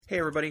Hey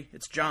everybody,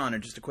 it's John,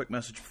 and just a quick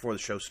message before the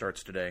show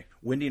starts today.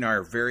 Wendy and I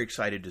are very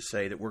excited to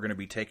say that we're going to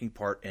be taking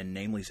part in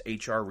Namely's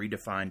HR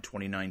Redefined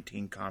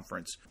 2019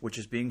 conference, which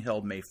is being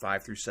held May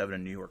 5 through 7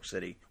 in New York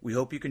City. We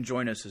hope you can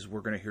join us as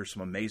we're going to hear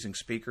some amazing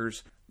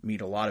speakers, meet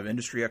a lot of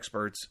industry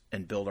experts,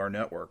 and build our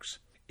networks.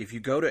 If you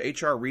go to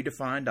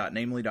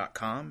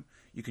hrredefined.namely.com,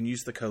 you can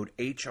use the code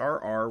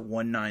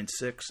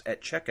HRR196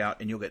 at checkout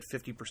and you'll get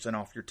 50%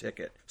 off your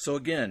ticket. So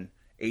again,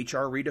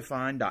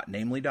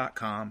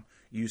 hrredefined.namely.com.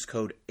 Use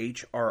code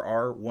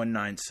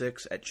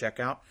HRR196 at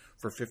checkout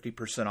for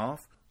 50%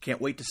 off. Can't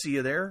wait to see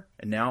you there.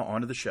 And now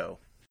on to the show.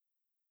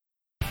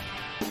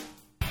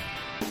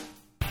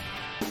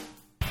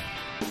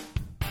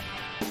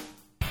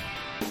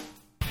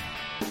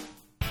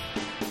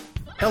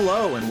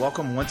 Hello and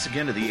welcome once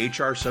again to the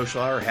HR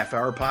Social Hour Half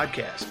Hour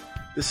Podcast.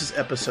 This is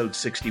episode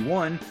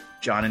 61.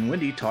 John and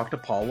Wendy talk to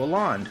Paul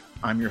LaLonde.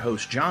 I'm your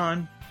host,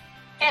 John.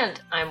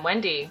 And I'm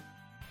Wendy.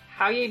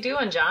 How you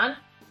doing, John?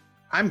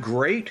 I'm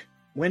great.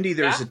 Wendy,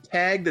 there's a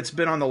tag that's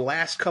been on the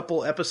last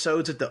couple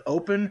episodes at the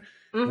Open.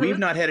 Mm-hmm. We've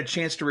not had a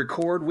chance to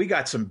record. We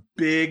got some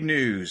big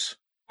news.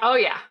 Oh,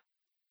 yeah.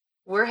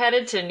 We're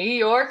headed to New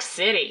York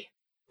City.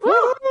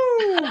 Woo!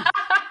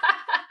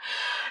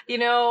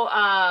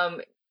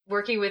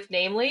 Working with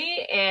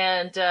Namely,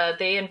 and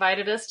they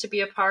invited us to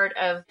be a part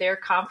of their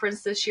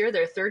conference this year,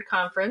 their third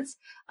conference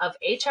of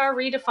HR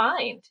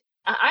Redefined.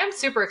 I'm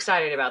super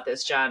excited about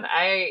this, John.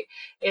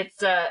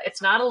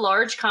 It's not a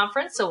large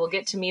conference, so we'll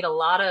get to meet a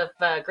lot of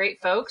great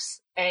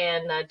folks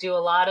and do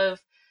a lot of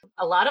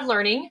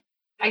learning.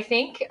 I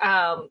think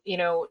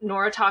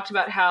Nora talked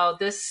about how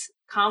this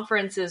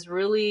conference is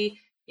really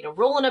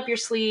rolling up your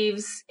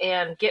sleeves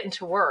and getting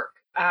to work.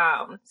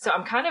 So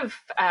I'm kind of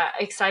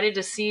excited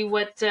to see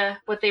what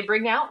they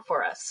bring out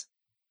for us.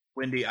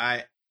 Wendy,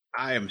 I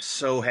am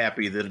so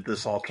happy that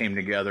this all came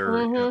together.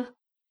 Mm-hmm.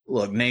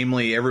 Look,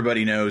 Namely,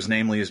 everybody knows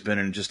Namely has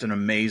been just an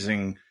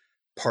amazing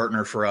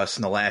partner for us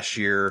in the last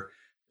year.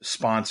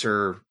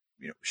 Sponsor,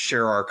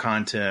 share our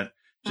content,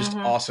 just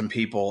awesome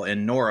people.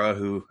 And Nora,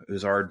 who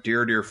is our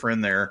dear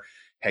friend there,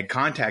 had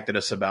contacted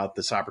us about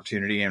this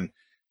opportunity. And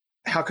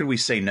how could we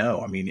say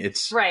no? I mean,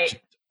 it's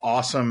right.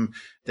 Awesome.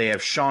 They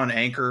have Sean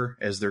Anker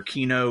as their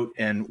keynote.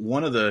 And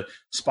one of the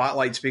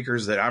spotlight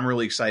speakers that I'm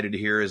really excited to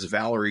hear is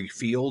Valerie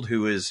Field,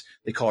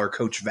 they call her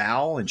Coach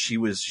Val. And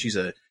she's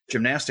a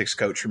gymnastics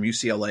coach from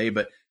UCLA,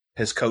 but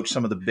has coached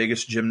some of the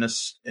biggest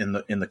gymnasts in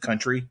the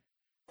country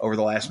over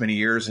the last many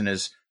years, and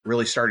is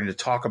really starting to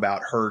talk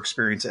about her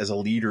experience as a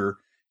leader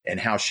and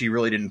how she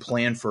really didn't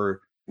plan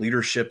for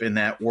leadership in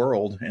that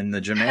world, in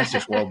the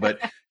gymnastics world, but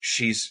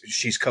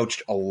she's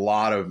coached a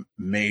lot of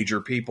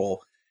major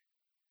people.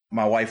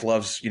 My wife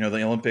loves, the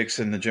Olympics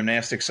and the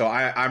gymnastics, so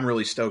I'm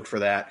really stoked for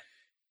that.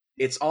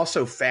 It's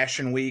also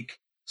Fashion Week,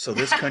 so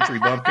this country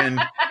bumpkin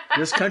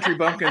is going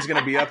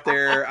to be up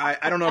there.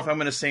 I don't know if I'm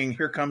going to sing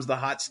 "Here Comes the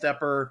Hot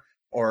Stepper,"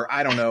 or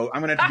I don't know.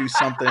 I'm going to have to do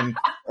something,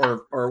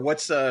 or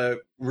what's a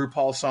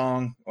RuPaul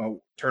song?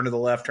 Well, turn to the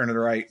left, turn to the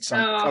right.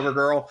 Cover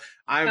Girl.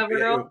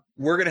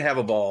 We're going to have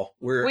a ball.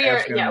 We're going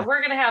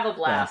to have a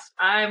blast.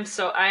 Yeah.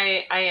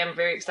 I am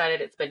very excited.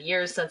 It's been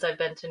years since I've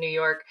been to New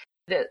York.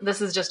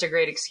 This is just a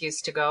great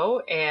excuse to go.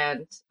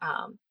 And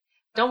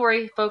don't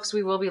worry, folks,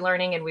 we will be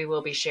learning and we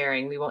will be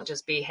sharing. We won't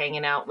just be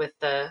hanging out with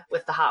the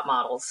hot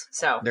models.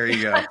 So there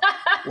you go.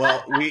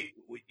 Well,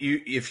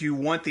 if you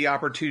want the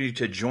opportunity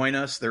to join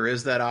us, there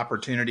is that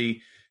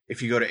opportunity.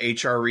 If you go to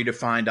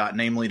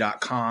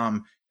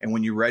hrredefined.namely.com, and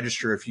when you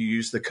register, if you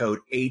use the code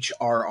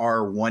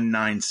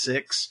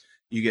HRR196,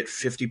 you get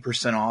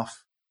 50%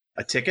 off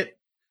a ticket.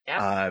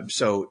 Yep.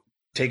 So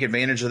take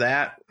advantage of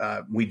that.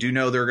 We do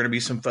know there are going to be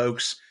some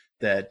folks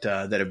that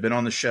have been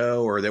on the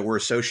show or that we're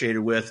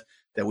associated with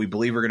that we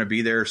believe are going to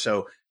be there.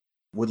 So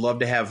would love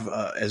to have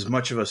as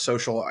much of a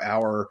social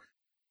hour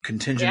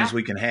contingent as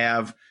we can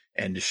have,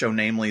 and to show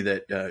Namely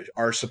that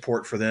our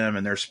support for them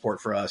and their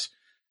support for us.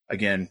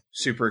 Again,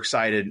 super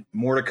excited.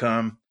 More to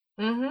come.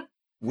 Mm-hmm.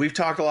 We've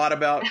talked a lot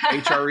about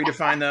HR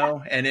Redefined,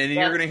 though, and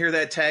you're going to hear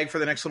that tag for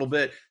the next little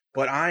bit.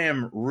 But I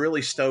am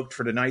really stoked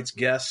for tonight's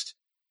guest.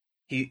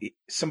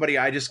 Somebody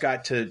I just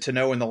got to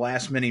know in the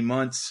last many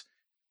months,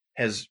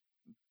 has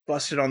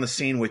busted on the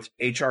scene with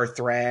HR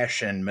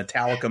Thrash and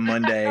Metallica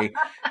Monday.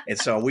 And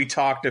so we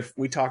talked a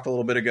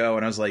little bit ago,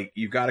 and I was like,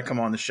 you've got to come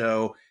on the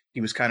show. He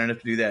was kind enough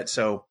to do that.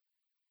 So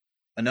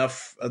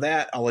enough of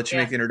that. I'll let you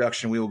make the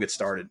introduction. We will get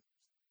started.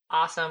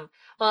 Awesome.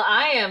 Well,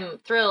 I am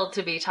thrilled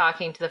to be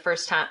talking for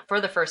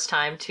the first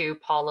time to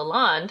Paul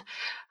LaLonde,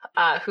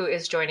 who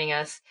is joining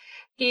us.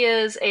 He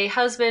is a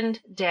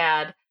husband,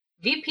 dad,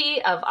 VP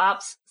of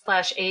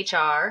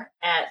Ops/HR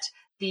at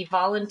the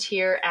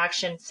Volunteer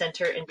Action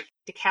Center in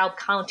DeKalb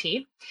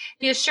County.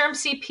 He is SHRM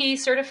CP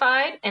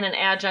certified and an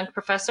adjunct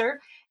professor.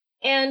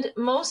 And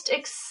most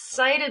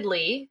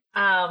excitingly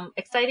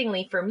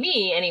for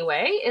me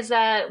anyway, is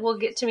that we'll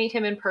get to meet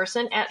him in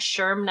person at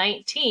SHRM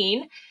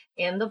 19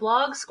 in the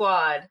Blog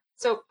Squad.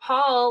 So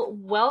Paul,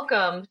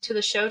 welcome to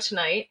the show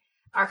tonight.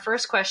 Our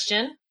first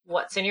question,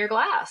 what's in your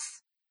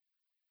glass?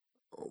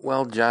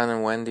 Well, John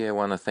and Wendy, I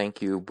want to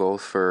thank you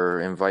both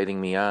for inviting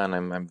me on.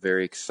 I'm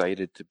very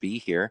excited to be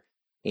here.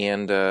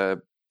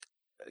 And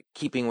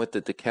keeping with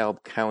the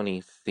DeKalb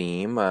County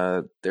theme,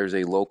 there's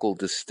a local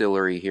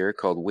distillery here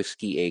called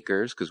Whiskey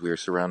Acres because we are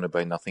surrounded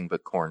by nothing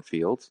but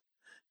cornfields.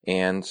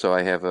 And so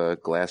I have a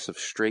glass of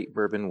straight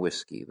bourbon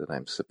whiskey that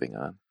I'm sipping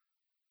on.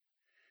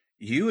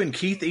 You and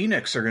Keith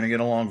Enix are going to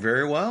get along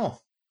very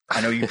well.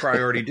 I know you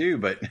probably already do,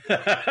 but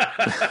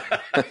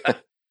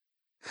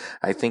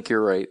I think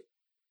you're right.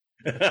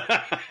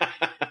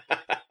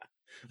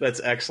 That's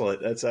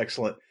excellent. That's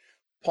excellent.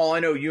 Paul, I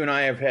know you and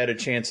I have had a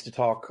chance to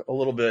talk a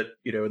little bit,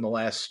 in the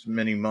last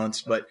many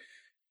months, but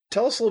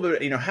tell us a little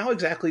bit, how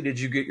exactly did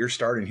you get your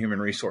start in human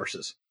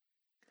resources?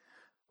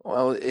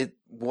 Well, it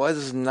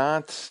was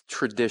not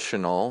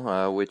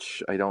traditional,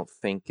 which I don't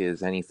think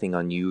is anything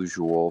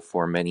unusual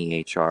for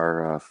many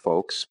HR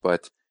folks,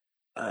 but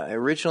I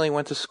originally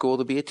went to school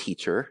to be a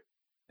teacher,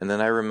 and then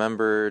I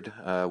remembered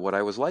what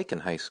I was like in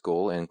high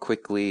school and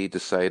quickly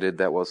decided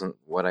that wasn't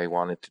what I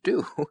wanted to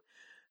do.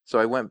 So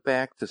I went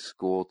back to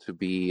school to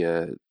be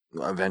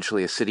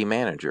eventually a city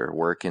manager,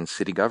 work in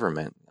city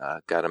government,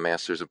 got a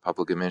master's of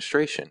public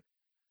administration.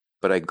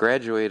 But I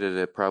graduated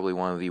at probably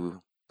one of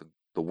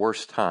the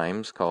worst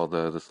times, called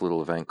this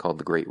little event called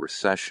the Great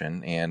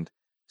Recession, and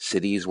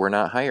cities were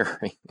not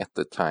hiring at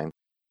the time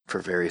for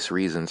various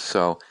reasons.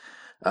 So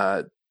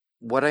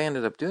what I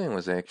ended up doing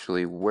was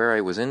actually where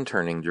I was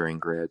interning during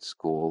grad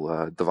school,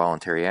 the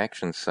Voluntary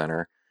Action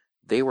Center,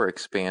 they were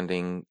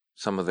expanding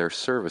some of their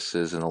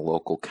services in a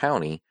local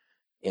county.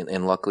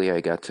 And luckily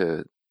I got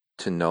to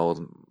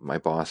know my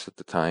boss at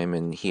the time,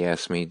 and he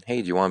asked me,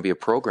 "Hey, do you want to be a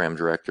program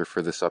director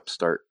for this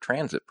upstart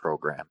transit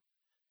program?"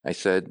 I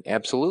said,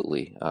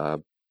 "Absolutely."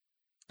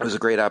 It was a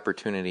great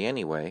opportunity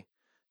anyway.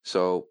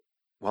 So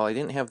while I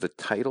didn't have the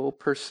title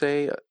per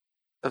se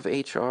of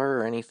HR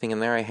or anything in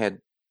there, I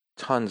had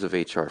tons of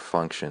HR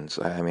functions.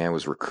 I mean, I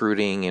was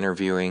recruiting,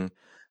 interviewing,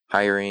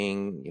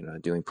 hiring,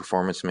 doing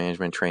performance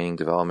management, training,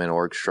 development,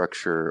 org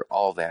structure,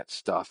 all that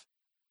stuff.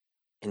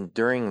 And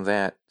during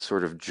that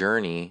sort of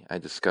journey, I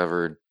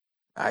discovered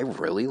I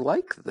really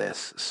like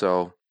this.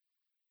 So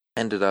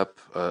ended up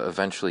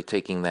eventually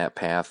taking that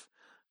path,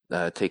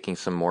 taking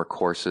some more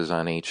courses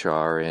on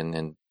HR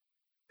and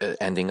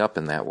ending up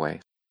in that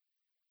way.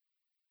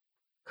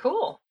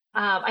 Cool.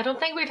 I don't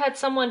think we've had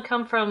someone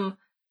come from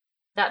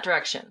that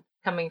direction,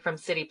 coming from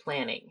city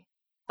planning.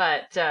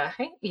 But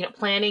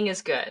planning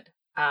is good.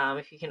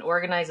 If you can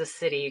organize a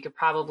city, you could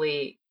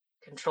probably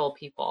control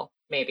people,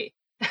 maybe.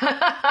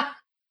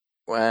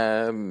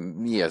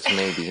 Yes,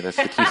 maybe that's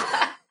the key.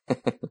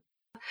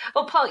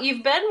 Well, Paul,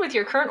 you've been with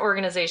your current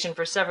organization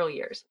for several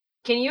years.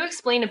 Can you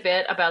explain a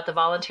bit about the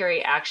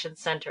Voluntary Action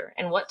Center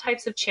and what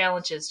types of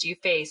challenges do you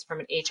face from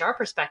an HR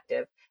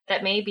perspective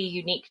that may be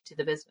unique to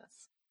the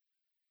business?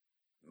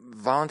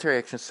 Voluntary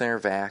Action Center,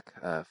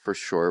 VAC, for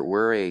short.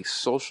 We're a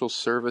social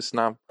service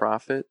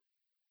nonprofit.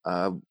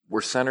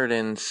 We're centered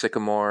in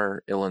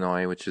Sycamore,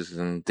 Illinois, which is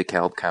in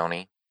DeKalb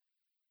County.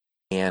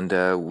 And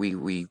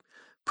we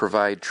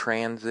provide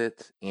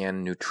transit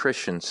and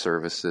nutrition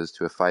services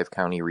to a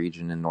 5-county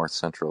region in north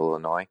central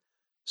Illinois.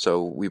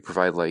 So we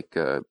provide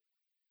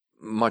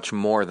much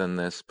more than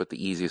this, but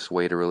the easiest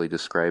way to really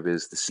describe it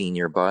is the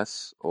senior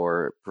bus,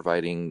 or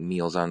providing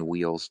Meals on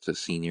Wheels to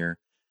senior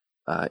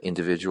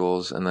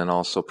individuals, and then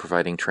also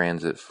providing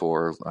transit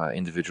for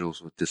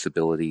individuals with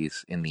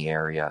disabilities in the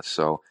area.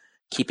 So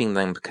keeping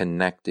them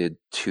connected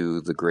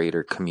to the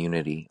greater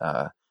community,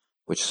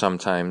 which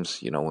sometimes,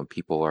 when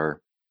people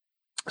are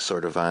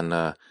sort of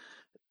on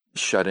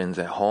shut-ins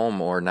at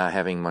home or not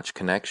having much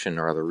connection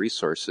or other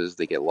resources,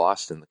 they get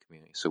lost in the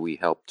community. So we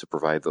help to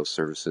provide those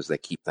services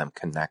that keep them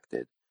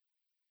connected.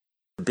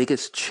 The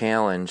biggest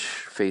challenge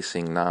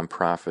facing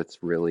nonprofits,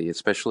 really,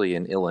 especially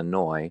in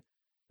Illinois,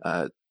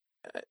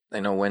 I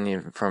know when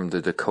you're from the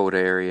Dakota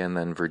area and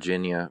then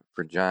Virginia,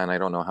 for John, I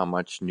don't know how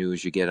much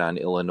news you get on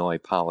Illinois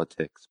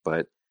politics,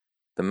 but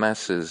the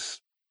mess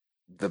is,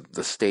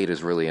 the state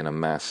is really in a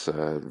mess,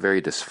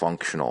 very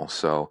dysfunctional.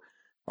 So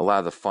a lot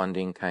of the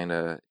funding kind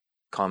of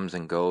comes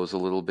and goes a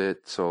little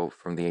bit. So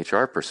from the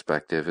HR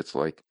perspective, it's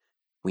like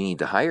we need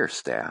to hire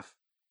staff,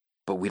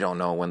 but we don't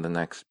know when the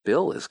next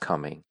bill is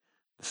coming.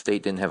 The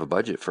state didn't have a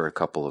budget for a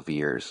couple of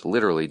years,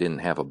 literally didn't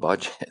have a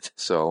budget.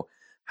 So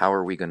how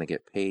are we going to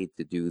get paid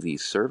to do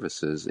these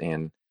services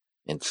and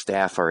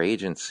staff our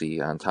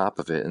agency on top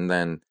of it? And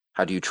then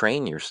how do you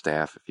train your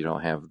staff if you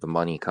don't have the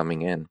money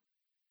coming in?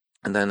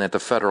 And then at the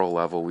federal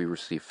level, we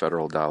receive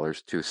federal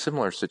dollars too.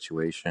 Similar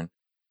situation,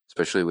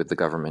 especially with the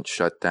government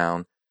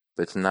shutdown,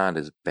 but it's not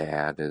as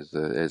bad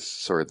as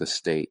sort of the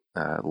state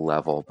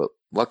level. But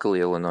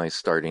luckily, Illinois is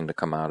starting to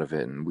come out of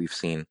it, and we've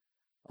seen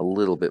a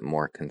little bit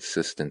more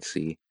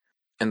consistency.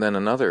 And then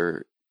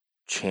another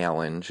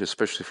challenge,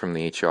 especially from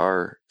the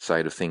HR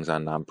side of things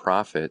on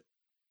nonprofit,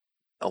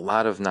 a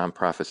lot of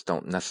nonprofits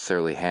don't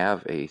necessarily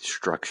have a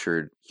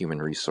structured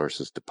human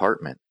resources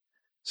department.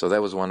 So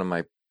that was one of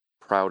my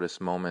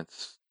proudest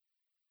moments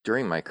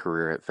during my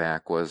career at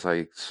VAC, was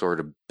I sort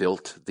of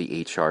built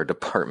the HR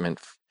department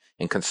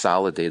and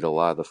consolidated a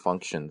lot of the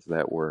functions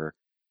that were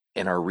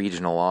in our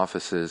regional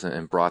offices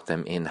and brought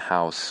them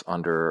in-house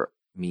under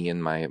me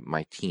and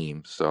my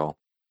team. So,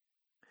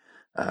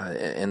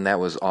 and that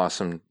was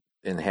awesome,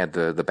 and had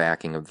the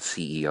backing of the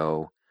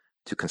CEO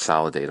to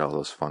consolidate all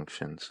those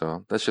functions.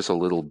 So that's just a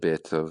little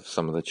bit of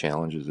some of the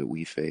challenges that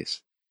we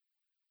face.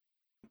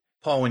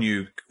 Paul,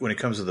 when it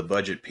comes to the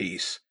budget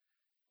piece,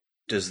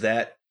 does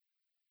that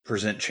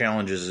present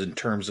challenges in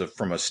terms of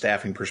from a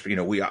staffing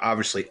perspective? We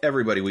obviously,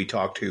 everybody we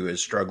talk to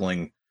is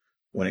struggling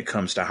when it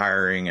comes to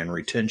hiring and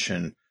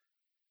retention.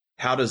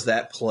 How does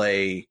that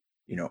play,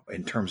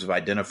 in terms of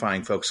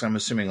identifying folks? I'm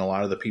assuming a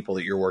lot of the people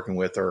that you're working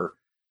with are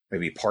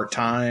maybe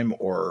part-time,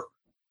 or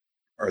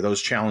are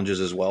those challenges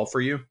as well for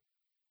you?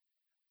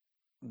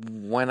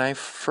 When I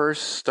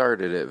first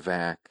started at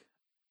VAC,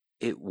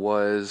 it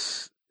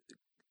was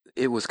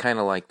kind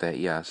of like that,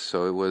 yes.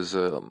 So it was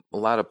a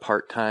lot of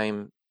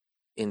part-time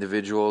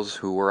individuals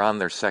who were on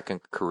their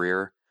second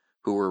career,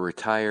 who were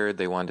retired.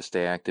 They wanted to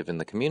stay active in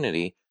the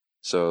community.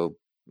 So,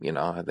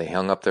 they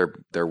hung up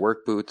their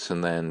work boots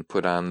and then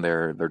put on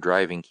their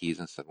driving keys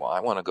and said, well, I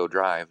want to go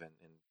drive and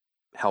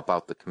help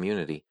out the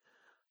community.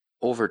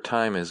 Over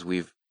time, as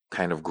we've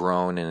kind of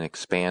grown and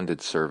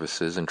expanded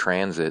services and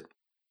transit,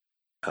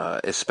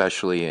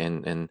 especially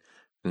in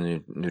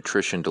the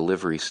nutrition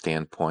delivery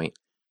standpoint,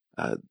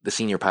 the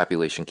senior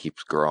population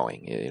keeps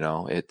growing.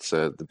 It's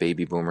the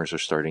baby boomers are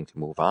starting to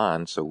move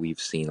on, so we've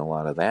seen a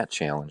lot of that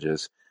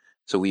challenges.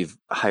 So we've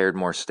hired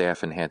more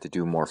staff and had to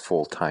do more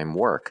full-time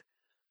work.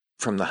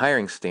 From the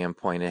hiring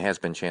standpoint, it has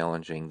been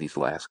challenging these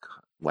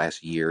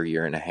last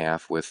year and a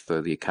half with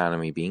the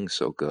economy being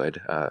so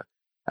good. I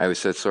always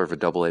said it's sort of a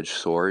double-edged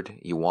sword.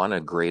 You want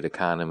a great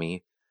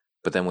economy,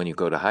 but then when you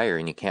go to hire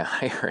and you can't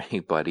hire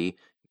anybody,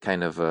 it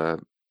kind of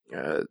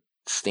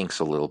stinks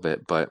a little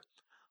bit. But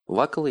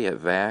luckily at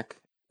VAC,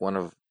 one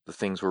of the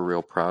things we're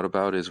real proud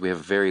about is we have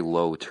very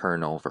low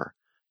turnover,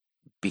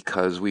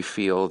 because we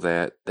feel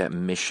that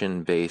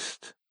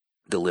mission-based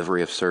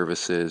delivery of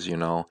services,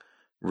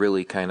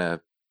 really kind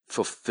of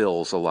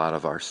fulfills a lot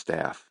of our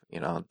staff.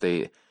 And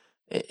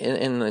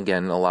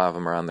again, a lot of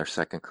them are on their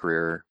second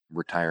career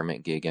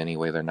retirement gig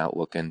anyway. They're not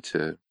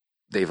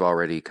they've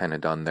already kind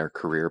of done their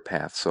career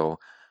path. So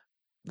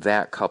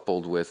that,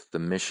 coupled with the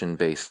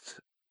mission-based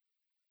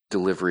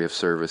delivery of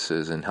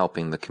services and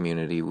helping the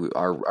community,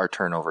 our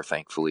turnover,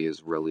 thankfully,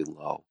 is really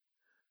low.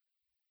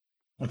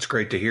 That's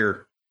great to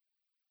hear,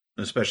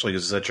 especially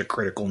because it's such a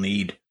critical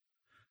need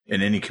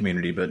in any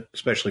community, but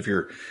especially if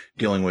you're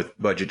dealing with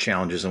budget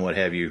challenges and what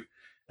have you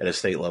at a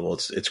state level.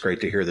 It's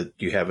great to hear that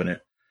you have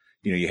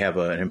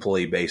an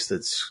employee base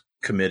that's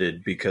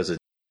committed because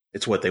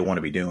it's what they want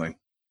to be doing.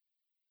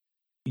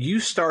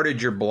 You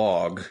started your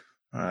blog,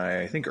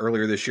 I think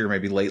earlier this year,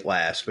 maybe late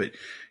last, but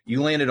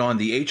you landed on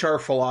the HR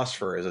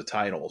Philosopher as a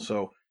title.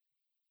 So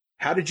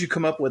how did you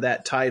come up with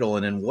that title?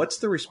 And then what's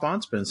the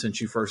response been since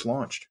you first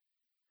launched?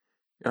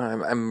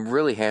 I'm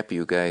really happy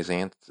you guys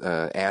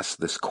asked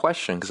this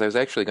question, because I was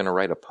actually going to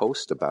write a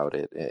post about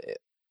it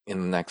in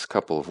the next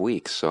couple of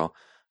weeks. So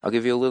I'll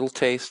give you a little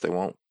taste. I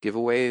won't give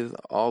away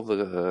all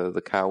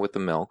the cow with the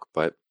milk,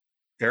 but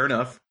fair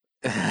enough.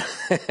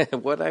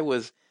 What I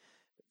was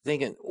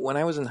thinking, when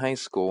I was in high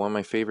school, one of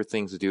my favorite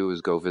things to do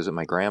was go visit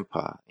my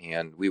grandpa,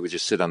 and we would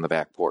just sit on the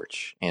back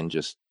porch and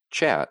just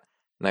chat.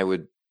 And I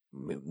would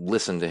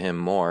listen to him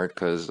more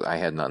because I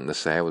had nothing to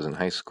say. I was in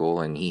high school,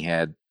 and he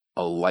had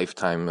a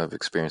lifetime of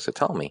experience to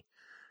tell me.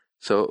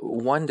 So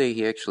one day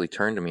he actually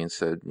turned to me and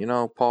said,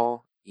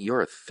 Paul,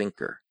 you're a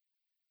thinker.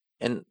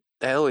 And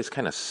that always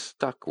kind of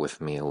stuck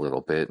with me a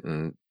little bit.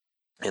 And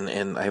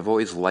I've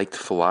always liked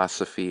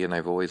philosophy, and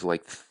I've always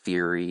liked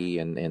theory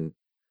and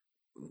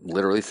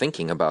literally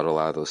thinking about a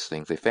lot of those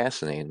things. They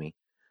fascinated me.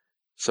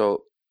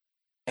 So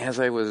as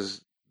I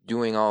was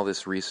doing all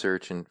this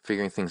research and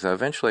figuring things out,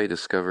 eventually I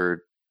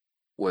discovered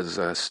was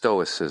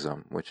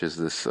Stoicism, which is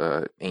this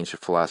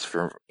ancient philosophy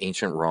from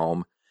ancient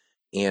Rome.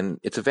 And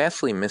it's a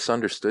vastly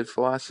misunderstood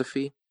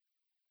philosophy,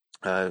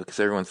 because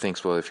everyone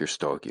thinks, well, if you're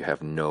Stoic, you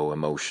have no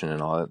emotion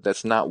and all that.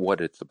 That's not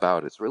what it's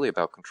about. It's really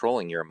about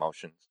controlling your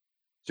emotions,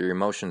 so your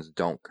emotions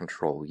don't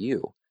control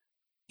you.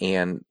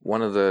 And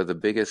one of the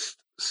biggest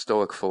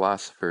Stoic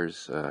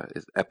philosophers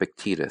is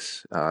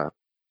Epictetus.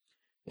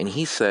 And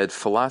he said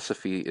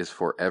philosophy is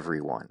for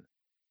everyone.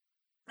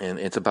 And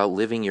it's about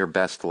living your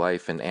best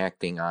life and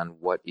acting on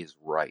what is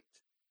right.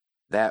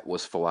 That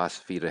was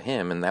philosophy to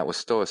him, and that was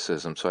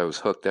Stoicism. So I was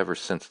hooked ever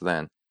since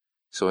then.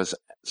 So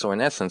in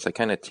essence, I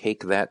kind of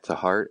take that to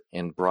heart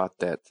and brought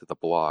that to the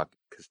blog.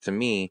 Because to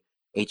me,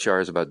 HR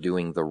is about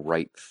doing the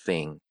right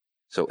thing.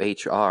 So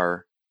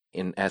HR,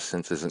 in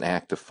essence, is an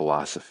act of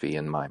philosophy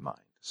in my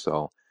mind.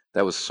 So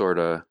that was sort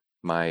of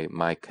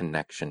my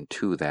connection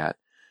to that.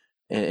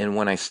 And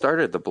when I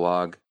started the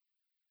blog,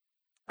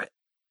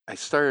 I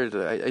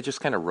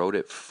just kind of wrote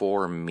it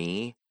for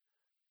me,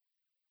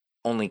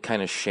 only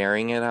kind of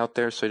sharing it out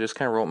there. So I just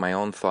kind of wrote my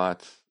own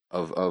thoughts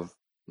of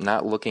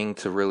not looking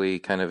to really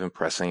kind of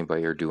impress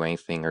anybody or do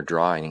anything or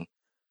draw any.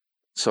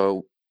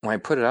 So when I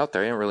put it out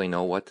there, I didn't really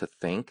know what to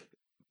think,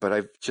 but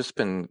I've just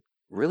been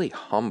really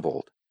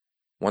humbled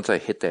once I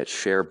hit that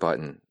share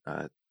button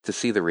to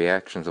see the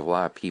reactions of a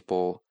lot of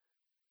people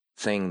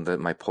saying that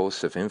my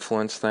posts have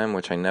influenced them,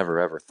 which I never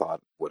ever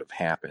thought would have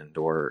happened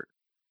or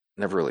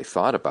never really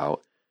thought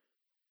about.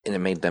 And it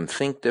made them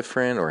think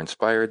different or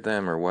inspired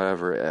them or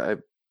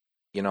whatever.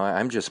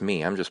 I'm just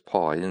me. I'm just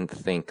Paul. I didn't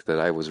think that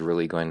I was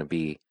really going to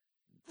be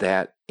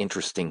that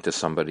interesting to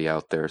somebody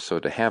out there. So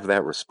to have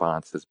that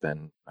response has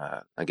been,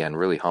 again,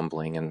 really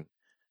humbling and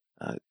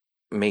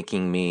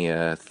making me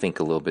think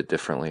a little bit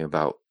differently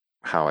about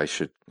how I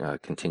should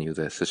continue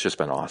this. It's just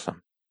been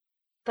awesome.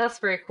 That's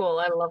very cool.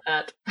 I love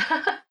that.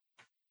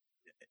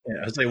 Yeah,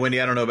 I'd say,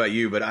 Wendy, I don't know about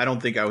you, but I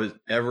don't think I would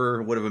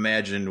have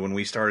imagined when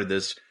we started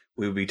this,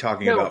 we would be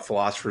talking about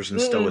philosophers and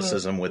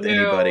stoicism with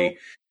anybody.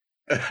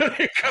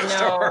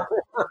 No.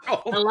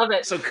 I love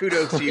it. So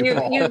kudos to you,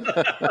 Paul,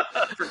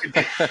 for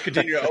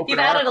continuing to open You've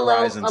our added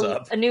horizons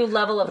up. A new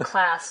level of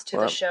class to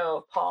the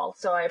show, Paul.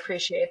 So I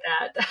appreciate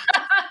that.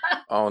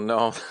 Oh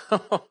no.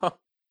 Well,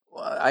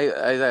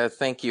 I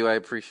thank you. I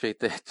appreciate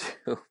that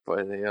too.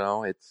 But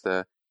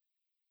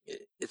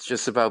it's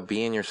just about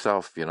being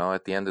yourself,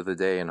 at the end of the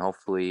day, and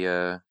hopefully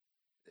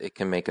it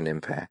can make an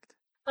impact.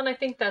 And I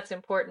think that's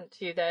important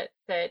too,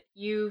 that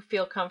you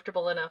feel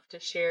comfortable enough to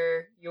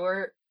share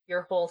your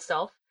whole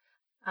self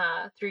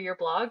through your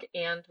blog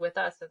and with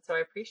us. And so I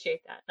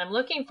appreciate that. And I'm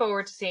looking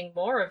forward to seeing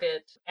more of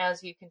it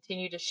as you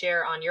continue to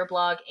share on your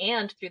blog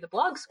and through the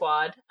blog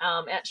squad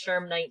at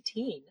Sherm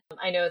 19.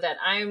 I know that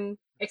I'm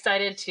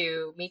excited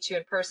to meet you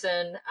in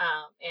person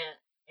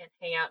and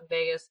hang out in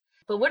Vegas.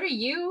 But what are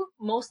you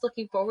most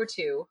looking forward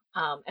to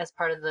as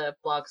part of the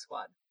blog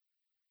squad?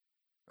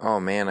 Oh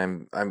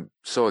man, I'm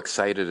so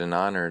excited and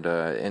honored.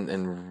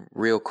 And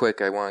real quick,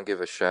 I want to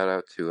give a shout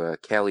out to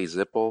Callie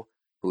Zippel,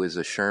 who is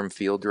a SHRM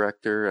field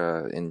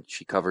director, and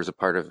she covers a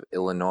part of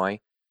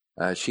Illinois.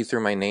 She threw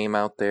my name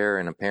out there,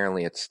 and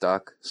apparently it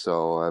stuck.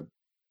 So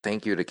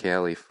thank you to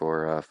Callie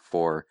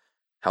for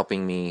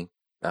helping me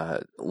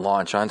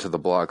launch onto the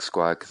blog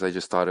squad, because I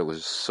just thought it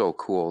was so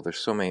cool. There's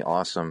so many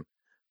awesome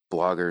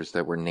bloggers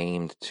that were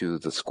named to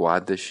the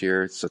squad this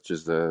year, such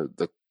as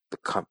the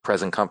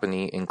present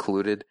company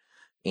included.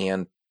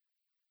 And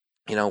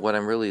what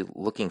I'm really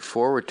looking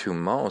forward to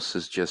most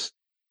is just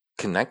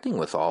connecting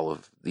with all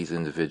of these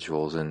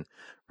individuals and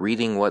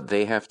reading what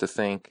they have to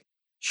think,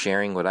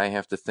 sharing what I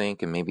have to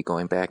think, and maybe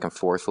going back and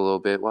forth a little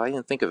bit. Well, I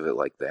didn't think of it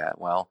like that.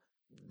 Well,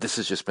 this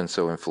has just been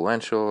so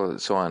influential,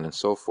 so on and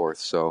so forth.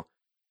 So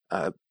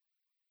a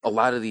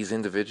lot of these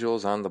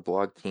individuals on the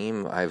blog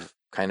team I've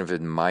kind of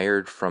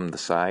admired from the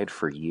side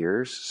for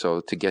years.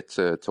 So to get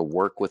to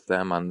work with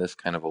them on this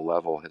kind of a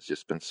level has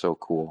just been so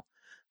cool.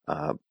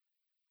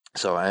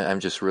 So I'm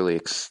just really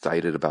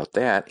excited about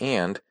that.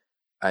 And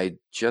I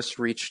just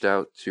reached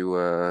out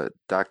to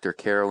Dr.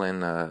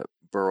 Carolyn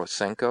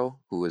Borosenko,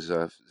 who is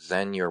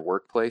Zen Your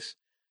Workplace,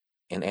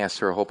 and asked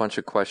her a whole bunch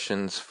of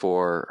questions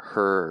for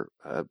her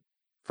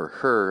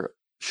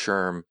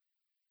SHRM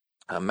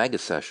mega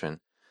session.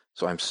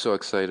 So I'm so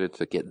excited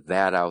to get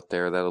that out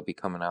there. That'll be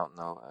coming out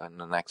in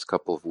the next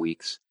couple of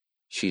weeks.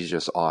 She's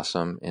just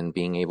awesome, and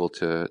being able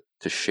to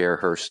share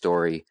her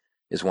story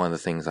is one of the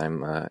things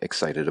I'm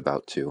excited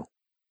about too.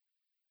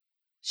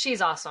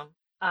 She's awesome.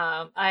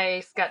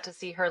 I got to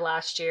see her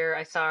last year.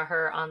 I saw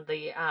her on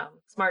the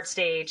Smart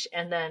Stage,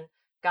 and then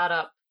got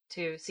up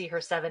to see her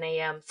 7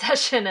 a.m.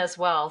 session as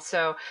well.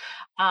 So,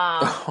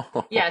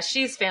 yeah,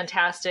 she's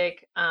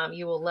fantastic.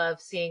 You will love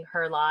seeing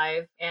her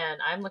live, and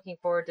I'm looking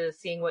forward to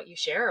seeing what you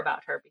share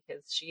about her,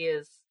 because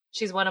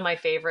she's one of my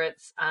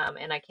favorites,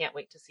 and I can't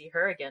wait to see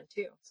her again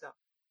too. So,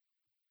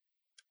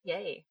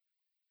 yay!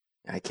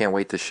 I can't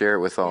wait to share it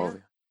with all of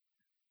you.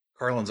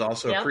 Carlin's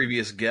also a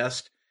previous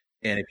guest.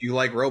 And if you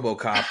like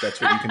RoboCop,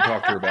 that's what you can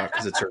talk to her about,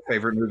 because it's her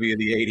favorite movie of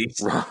the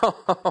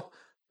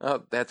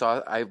 80s. That's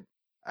all.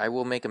 I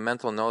will make a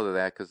mental note of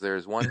that, because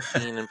there's one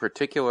scene in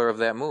particular of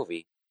that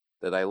movie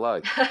that I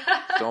like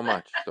so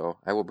much. So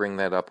I will bring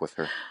that up with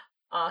her.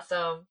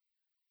 Awesome.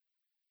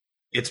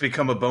 It's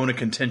become a bone of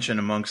contention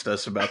amongst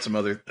us about some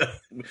other.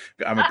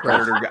 I'm a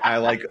Predator guy. I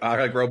like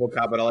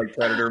RoboCop, but I like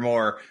Predator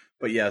more.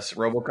 But yes,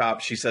 RoboCop.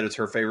 She said it's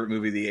her favorite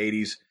movie of the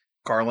 80s.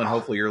 Carlin,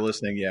 hopefully you're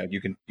listening. Yeah,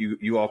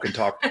 you all can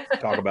talk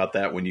about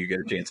that when you get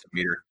a chance to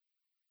meet her.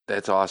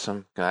 That's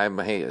awesome.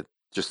 Hey,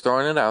 just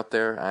throwing it out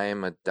there. I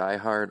am a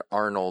diehard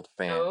Arnold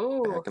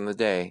fan. Back in the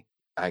day,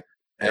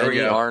 any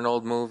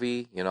Arnold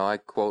movie, I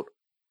quote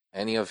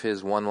any of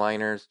his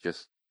one-liners.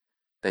 Just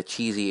that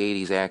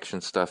cheesy '80s action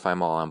stuff.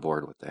 I'm all on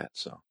board with that.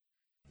 So.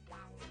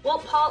 Well,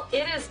 Paul,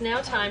 it is now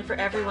time for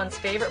everyone's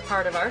favorite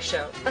part of our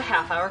show, the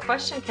half-hour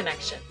question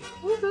connection.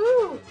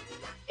 Woohoo!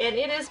 And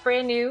it is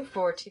brand new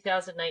for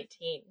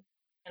 2019.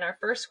 And our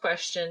first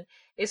question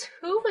is,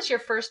 who was your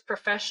first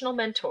professional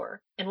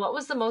mentor, and what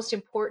was the most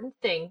important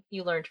thing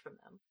you learned from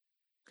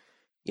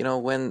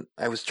them? When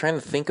I was trying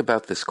to think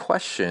about this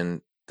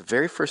question, the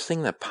very first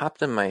thing that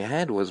popped in my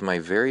head was my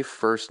very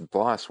first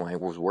boss when I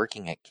was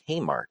working at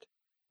Kmart,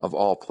 of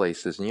all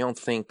places. And you don't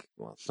think,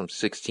 well, some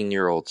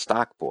 16-year-old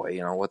stock boy,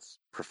 what's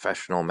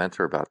professional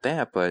mentor about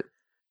that? But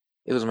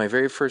It was my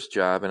very first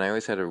job, and I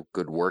always had a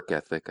good work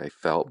ethic, I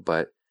felt,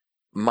 but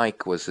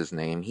Mike was his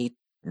name. He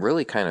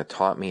really kind of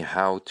taught me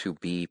how to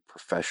be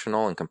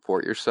professional and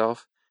comport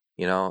yourself.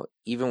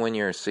 Even when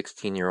you're a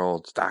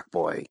 16-year-old stock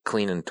boy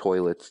cleaning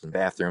toilets and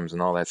bathrooms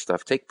and all that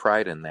stuff, take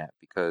pride in that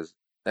because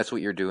that's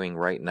what you're doing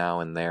right now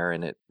and there,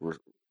 and it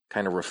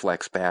kind of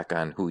reflects back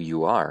on who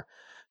you are.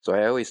 So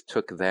I always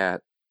took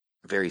that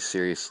very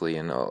seriously,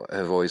 and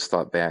have always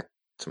thought back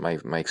to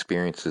my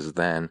experiences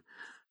then.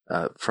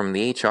 From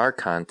the HR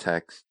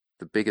context,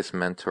 the biggest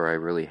mentor I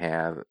really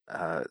have,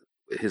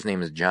 his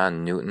name is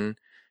John Newton,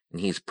 and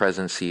he's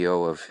president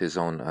CEO of his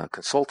own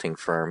consulting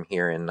firm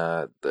here in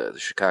the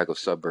Chicago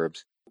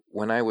suburbs.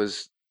 When I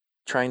was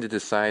trying to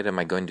decide, am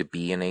I going to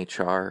be in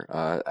HR,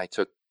 I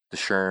took the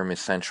SHRM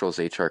Essentials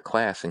HR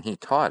class, and he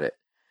taught it.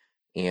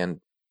 And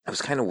I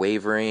was kind of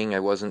wavering. I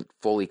wasn't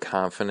fully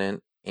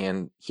confident,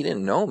 and he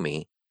didn't know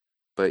me,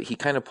 but he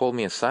kind of pulled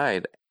me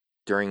aside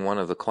during one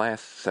of the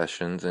class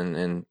sessions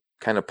and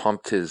kind of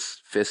pumped his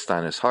fist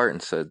on his heart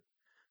and said,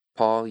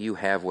 Paul, you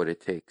have what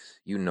it takes.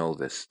 You know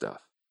this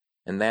stuff.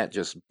 And that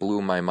just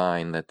blew my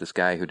mind that this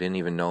guy who didn't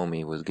even know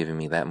me was giving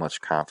me that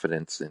much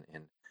confidence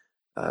and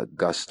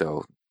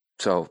gusto.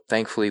 So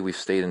thankfully, we've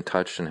stayed in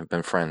touch and have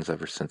been friends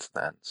ever since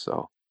then.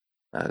 So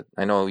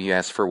I know you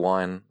asked for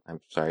one. I'm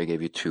sorry I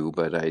gave you two,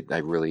 but I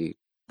really,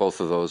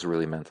 both of those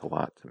really meant a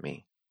lot to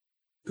me.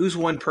 Who's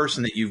one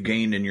person that you've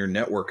gained in your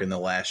network in the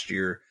last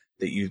year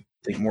that you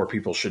think more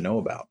people should know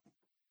about?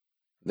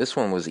 This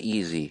one was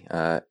easy.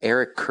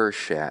 Eric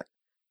Kershat,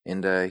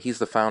 and he's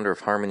the founder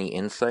of Harmony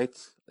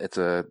Insights. It's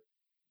a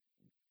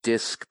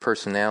DISC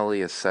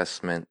personality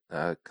assessment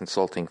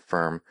consulting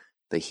firm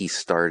that he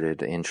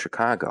started in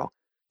Chicago.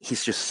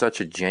 He's just such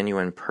a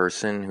genuine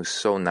person who's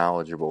so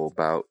knowledgeable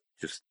about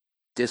just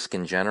DISC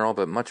in general,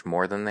 but much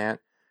more than that,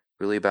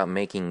 really about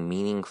making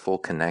meaningful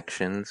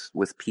connections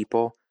with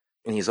people.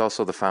 And he's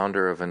also the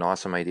founder of an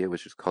awesome idea,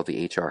 which is called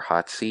the HR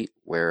Hot Seat,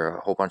 where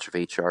a whole bunch of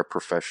HR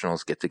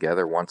professionals get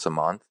together once a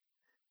month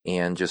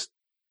and just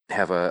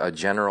have a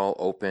general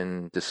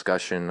open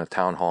discussion, a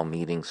town hall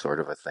meeting sort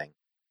of a thing.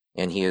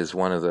 And he is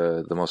one of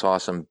the most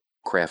awesome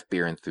craft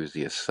beer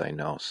enthusiasts I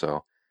know.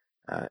 So,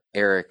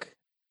 Eric,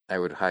 I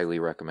would highly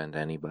recommend to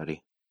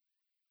anybody.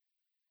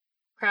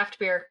 Craft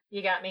beer,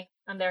 you got me.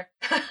 I'm there.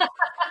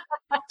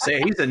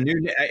 Say,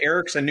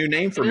 Eric's a new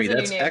name for me.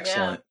 That's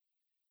excellent. Yeah.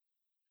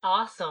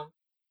 Awesome.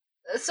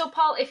 So,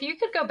 Paul, if you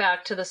could go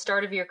back to the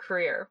start of your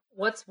career,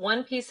 what's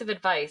one piece of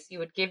advice you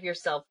would give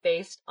yourself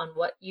based on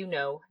what you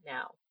know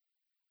now?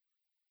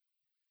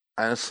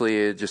 Honestly,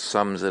 it just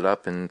sums it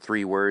up in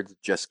 3 words: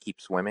 just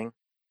keep swimming.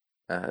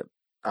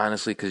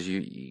 Honestly, because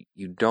you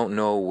don't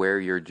know where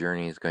your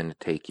journey is going to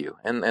take you,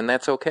 and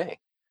that's okay.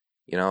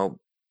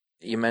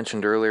 You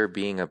mentioned earlier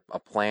being a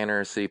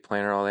planner, city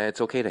planner, all that.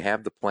 It's okay to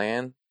have the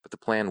plan, but the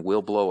plan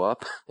will blow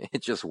up.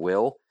 It just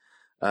will.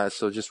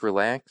 So just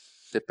relax,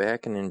 sit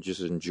back, and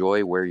just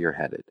enjoy where you're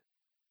headed.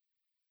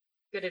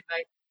 Good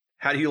advice.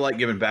 How do you like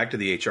giving back to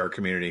the HR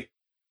community?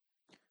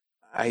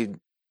 I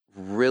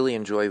really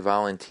enjoy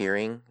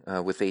volunteering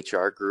with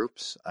HR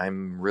groups.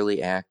 I'm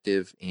really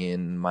active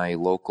in my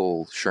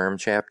local SHRM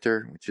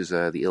chapter, which is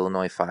the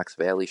Illinois Fox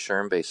Valley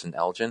SHRM based in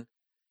Elgin.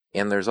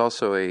 And there's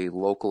also a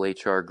local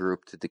HR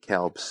group to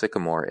DeKalb,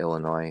 Sycamore,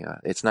 Illinois.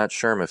 It's not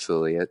SHRM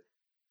affiliate,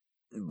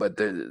 but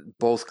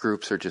both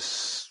groups are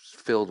just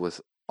filled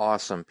with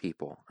awesome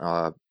people,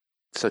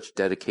 such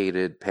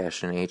dedicated,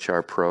 passionate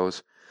HR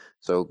pros.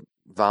 So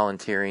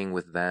volunteering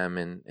with them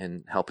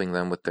and helping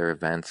them with their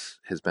events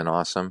has been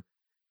awesome.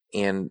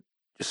 And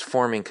just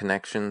forming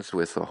connections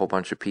with a whole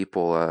bunch of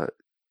people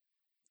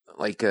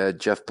like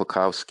Jeff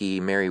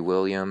Plakowski, Mary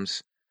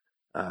Williams,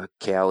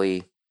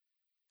 Callie,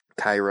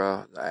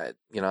 Kyra.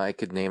 I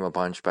could name a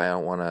bunch, but I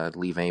don't want to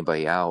leave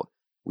anybody out.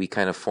 We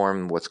kind of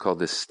formed what's called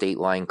this State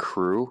Line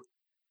Crew,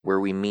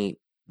 where we meet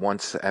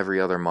once every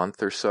other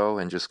month or so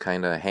and just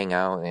kind of hang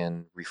out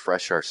and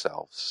refresh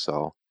ourselves.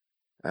 So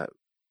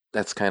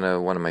that's kind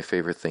of one of my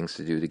favorite things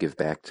to do to give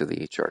back to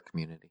the HR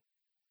community.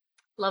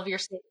 Love your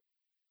state.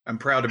 I'm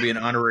proud to be an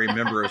honorary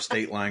member of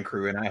State Line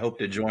Crew, and I hope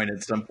to join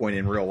at some point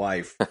in real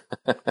life.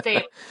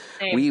 Same.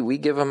 We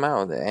give them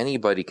out.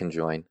 Anybody can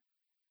join.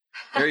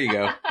 There you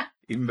go.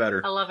 Even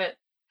better. I love it.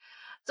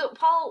 So,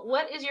 Paul,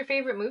 what is your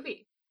favorite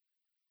movie?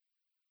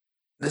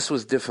 This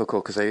was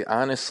difficult because I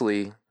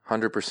honestly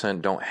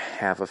 100% don't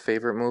have a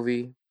favorite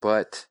movie,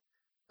 but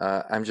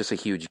I'm just a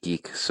huge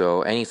geek.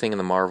 So anything in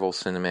the Marvel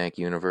Cinematic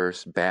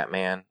Universe,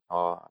 Batman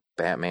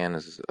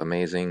is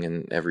amazing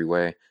in every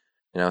way.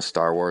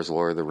 Star Wars,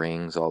 Lord of the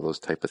Rings, all those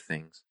type of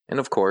things. And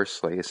of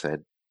course, like I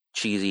said,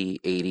 cheesy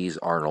 80s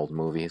Arnold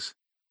movies.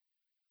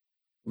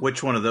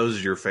 Which one of those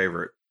is your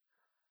favorite?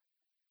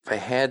 If I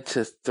had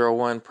to throw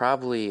one,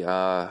 probably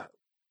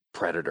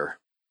Predator,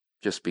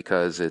 just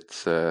because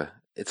it's a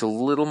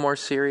little more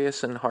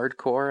serious and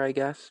hardcore, I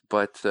guess,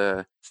 but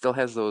still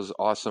has those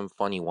awesome,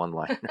 funny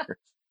one-liners.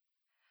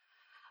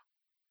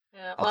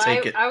 Yeah, well,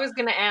 I was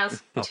going to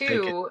ask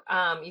too.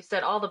 You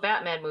said all the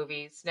Batman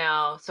movies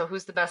now, so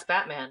who's the best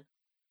Batman?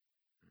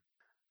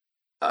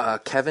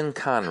 Kevin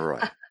Conroy.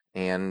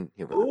 And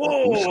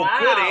Oh,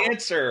 good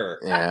answer.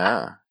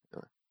 Yeah.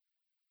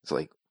 It's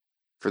like,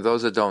 for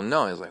those that don't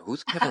know, it's like,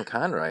 who's Kevin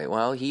Conroy?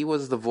 Well, he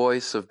was the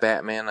voice of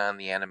Batman on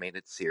the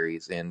animated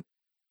series, and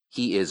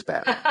he is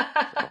Batman.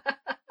 So.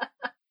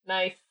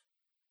 Nice.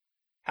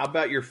 How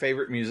about your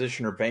favorite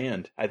musician or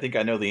band? I think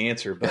I know the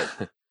answer,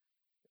 but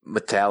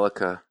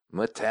Metallica.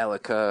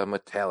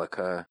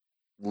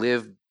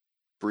 Live,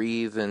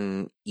 breathe,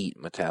 and eat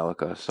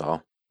Metallica.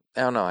 So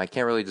I don't know. I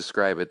can't really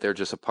describe it. They're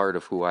just a part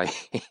of who I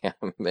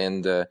am.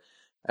 And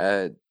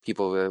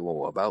people go, well,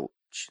 what about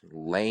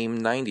lame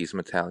 90s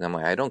Metallica? I'm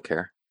like, I don't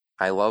care.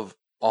 I love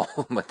all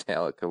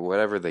Metallica,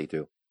 whatever they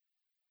do.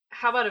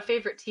 How about a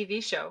favorite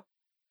TV show?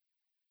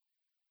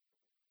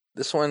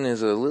 This one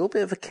is a little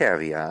bit of a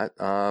caveat.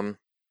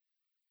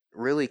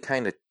 Really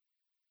kind of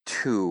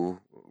two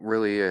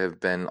really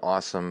have been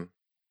awesome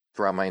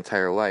throughout my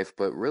entire life,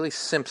 but really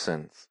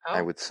Simpsons,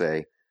 I would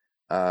say.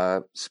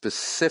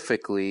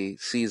 Specifically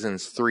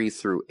seasons 3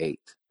 through 8.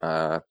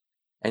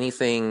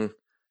 Anything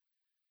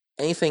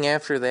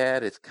after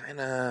that, it's kind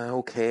of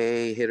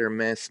okay, hit or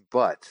miss,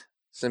 but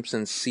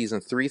Simpsons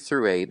season 3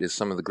 through 8 is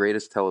some of the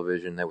greatest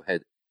television that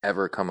had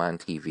ever come on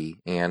TV.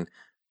 And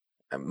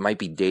I might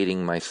be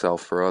dating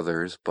myself for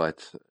others,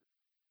 but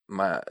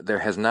there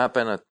has not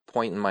been a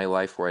point in my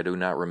life where I do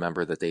not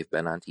remember that they've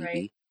been on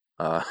TV.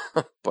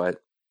 Right.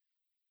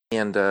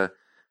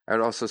 I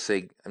would also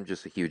say I'm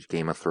just a huge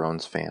Game of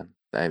Thrones fan.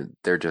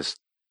 They're just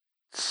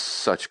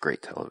such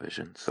great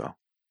television. So,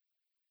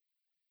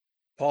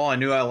 Paul, I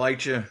knew I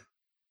liked you.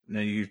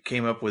 You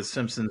came up with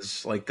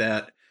Simpsons like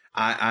that.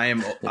 I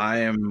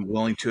am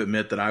willing to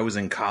admit that I was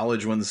in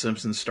college when The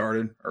Simpsons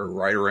started, or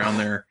right around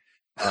there.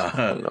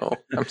 No,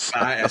 I'm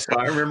sorry. So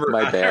I remember.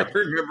 My bad. I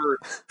remember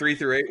 3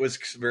 through 8 was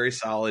very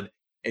solid,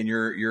 and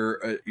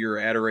your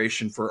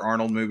adoration for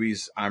Arnold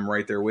movies, I'm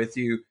right there with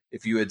you.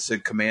 If you had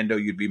said Commando,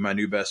 you'd be my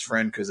new best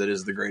friend because it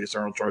is the greatest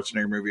Arnold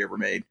Schwarzenegger movie ever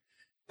made.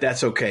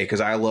 That's okay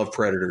because I love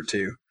Predator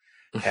too.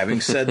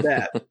 Having said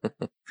that,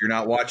 if you're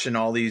not watching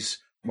all these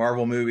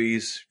Marvel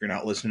movies, if you're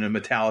not listening to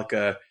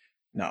Metallica,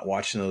 not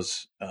watching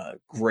those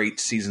great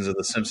seasons of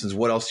The Simpsons,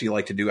 what else do you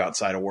like to do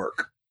outside of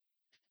work?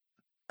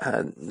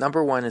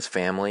 Number one is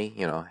family,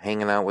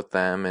 hanging out with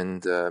them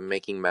and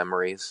making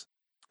memories.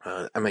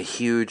 I'm a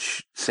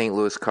huge St.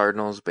 Louis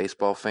Cardinals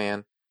baseball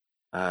fan.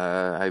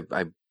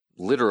 I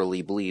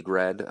literally bleed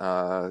red,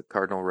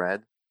 Cardinal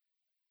red.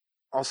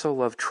 Also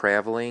love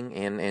traveling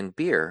and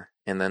beer,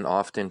 and then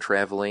often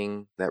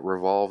traveling that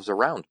revolves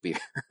around beer.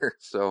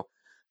 So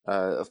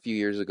a few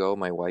years ago,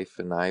 my wife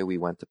and we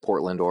went to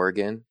Portland,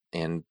 Oregon,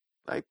 and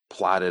I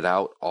plotted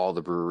out all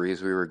the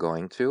breweries we were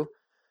going to.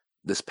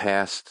 This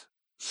past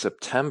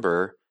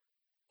September,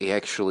 I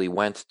actually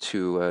went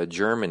to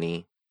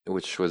Germany,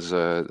 which was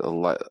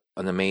an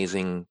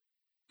amazing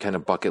kind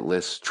of bucket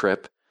list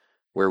trip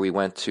where we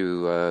went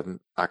to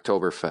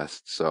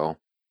Oktoberfest. So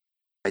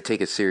I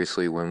take it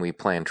seriously when we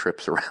plan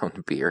trips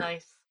around beer.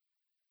 Nice.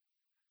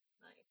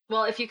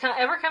 Well, if you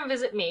ever come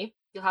visit me,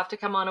 you'll have to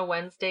come on a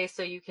Wednesday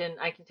so I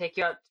can take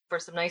you out for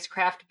some nice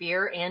craft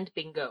beer and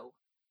bingo.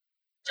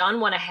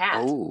 John won a hat.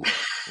 Oh,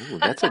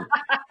 that's a...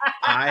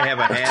 I have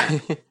a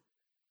hat.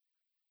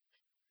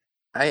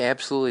 I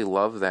absolutely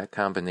love that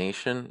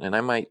combination, and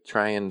I might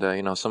try and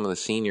some of the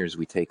seniors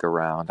we take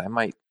around, I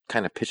might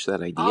kind of pitch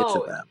that idea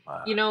to them.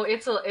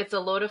 It's a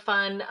load of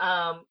fun.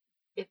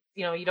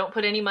 You don't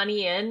put any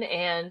money in,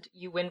 and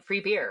you win free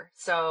beer.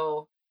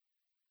 So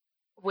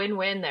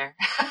win-win there.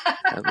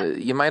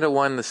 You might have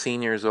won the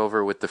seniors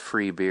over with the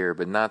free beer,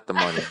 but not the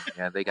money.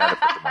 Yeah, they got to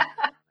put the money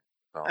in.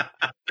 So,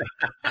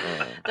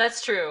 yeah.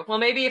 That's true. Well,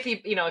 maybe if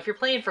you're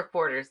playing for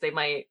quarters, they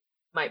might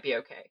be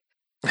okay.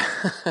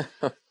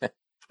 Okay.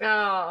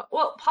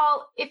 Well,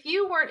 Paul, if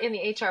you weren't in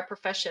the HR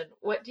profession,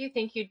 what do you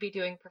think you'd be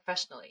doing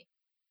professionally?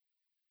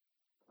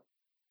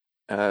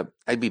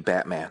 I'd be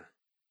Batman.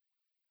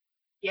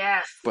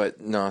 Yes.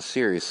 But no,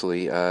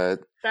 seriously.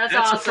 That's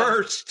awesome. A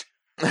first.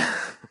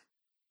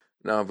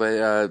 No,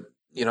 but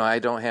I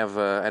don't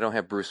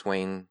have Bruce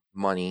Wayne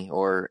money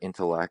or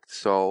intellect.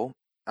 So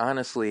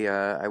honestly,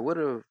 I would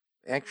have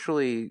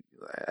actually.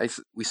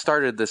 We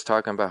started this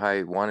talking about how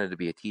I wanted to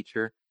be a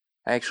teacher.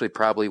 I actually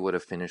probably would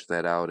have finished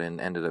that out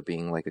and ended up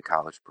being like a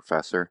college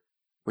professor,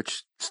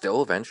 which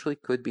still eventually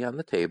could be on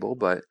the table,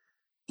 but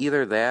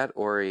either that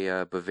or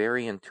a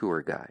Bavarian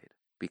tour guide,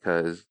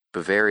 because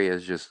Bavaria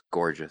is just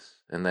gorgeous.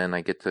 And then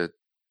I get to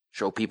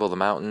show people the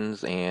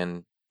mountains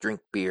and drink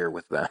beer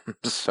with them.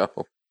 So.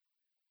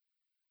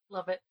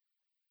 Love it.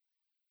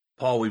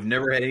 Paul, we've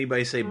never had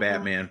anybody say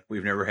Batman.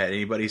 We've never had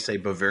anybody say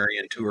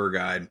Bavarian tour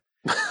guide.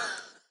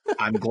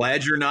 I'm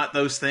glad you're not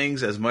those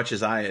things, as much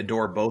as I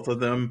adore both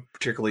of them,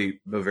 particularly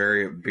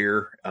Bavaria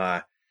beer.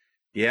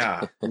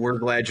 Yeah, we're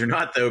glad you're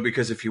not, though,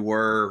 because if you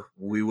were,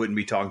 we wouldn't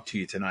be talking to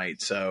you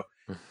tonight. So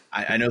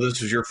I know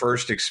this was your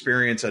first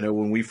experience. I know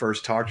when we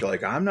first talked, you're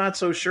like, I'm not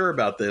so sure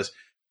about this.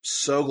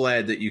 So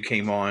glad that you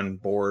came on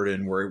board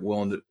and were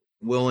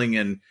willing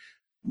and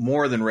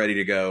more than ready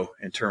to go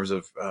in terms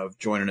of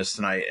joining us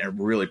tonight, and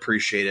really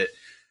appreciate it.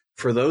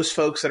 For those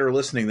folks that are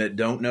listening that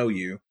don't know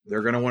you,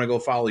 they're going to want to go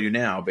follow you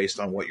now based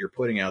on what you're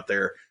putting out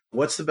there.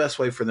 What's the best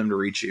way for them to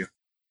reach you?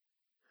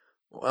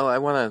 Well, I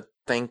want to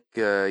thank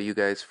you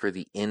guys for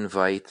the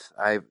invite.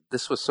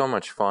 This was so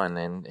much fun,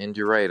 and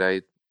you're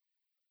right.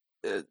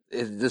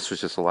 This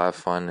was just a lot of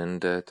fun,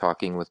 and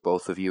talking with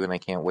both of you, and I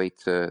can't wait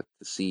to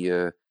see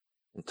you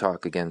and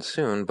talk again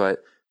soon. But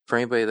for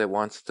anybody that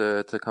wants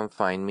to come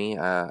find me,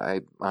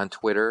 I'm on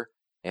Twitter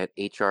at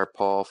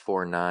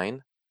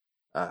hrpaul49,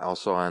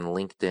 also on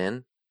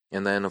LinkedIn,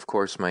 and then of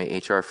course my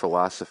HR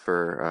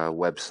Philosopher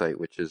website,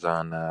 which is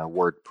on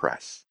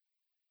WordPress.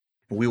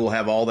 We will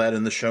have all that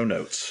in the show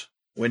notes.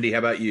 Wendy, how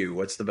about you?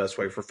 What's the best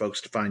way for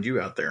folks to find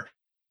you out there?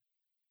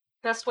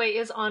 Best way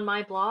is on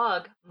my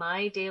blog,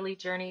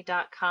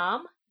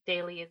 mydailyjourney.com.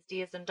 Daily is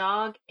D as in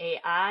dog,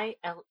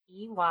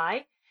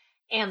 AILEY.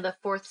 And the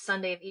fourth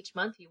Sunday of each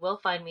month, you will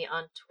find me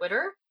on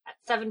Twitter at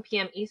 7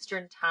 p.m.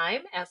 Eastern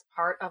Time as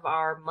part of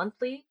our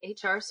monthly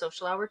HR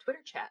Social Hour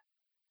Twitter chat.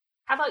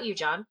 How about you,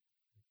 John?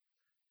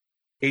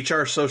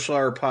 HR Social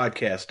Hour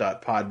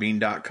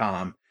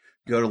Podcast.podbean.com.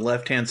 Go to the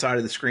left-hand side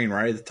of the screen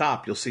right at the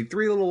top. You'll see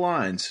 3 little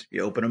lines.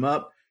 You open them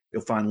up.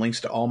 You'll find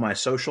links to all my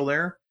social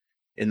there.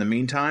 In the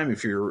meantime,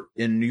 if you're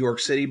in New York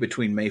City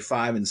between May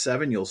 5 and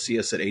 7, you'll see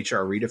us at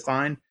HR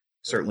Redefined.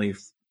 Certainly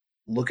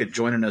look at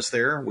joining us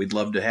there. We'd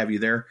love to have you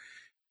there.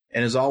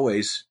 And as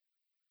always,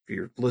 if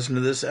you're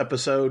listening to this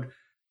episode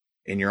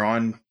and you're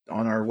on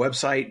our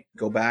website,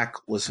 go back,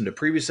 listen to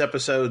previous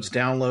episodes,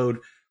 download,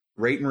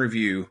 rate and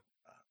review.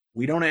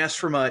 We don't ask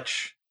for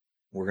much.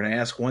 We're going to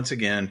ask once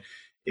again,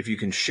 if you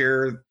can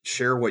share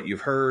what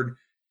you've heard,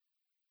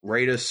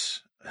 rate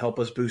us, help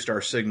us boost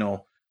our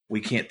signal. We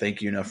can't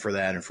thank you enough for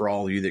that, and for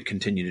all of you that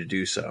continue to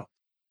do so.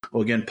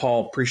 Well, again,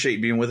 Paul, appreciate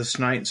you being with us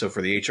tonight. So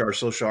for the HR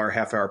Social Hour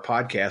Half Hour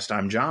Podcast,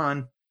 I'm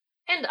John.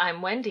 And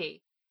I'm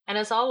Wendy. And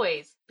as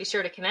always, be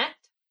sure to connect,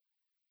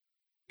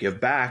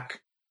 give back,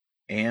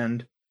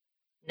 and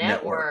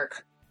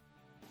network.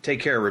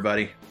 Take care,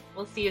 everybody.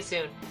 We'll see you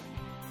soon.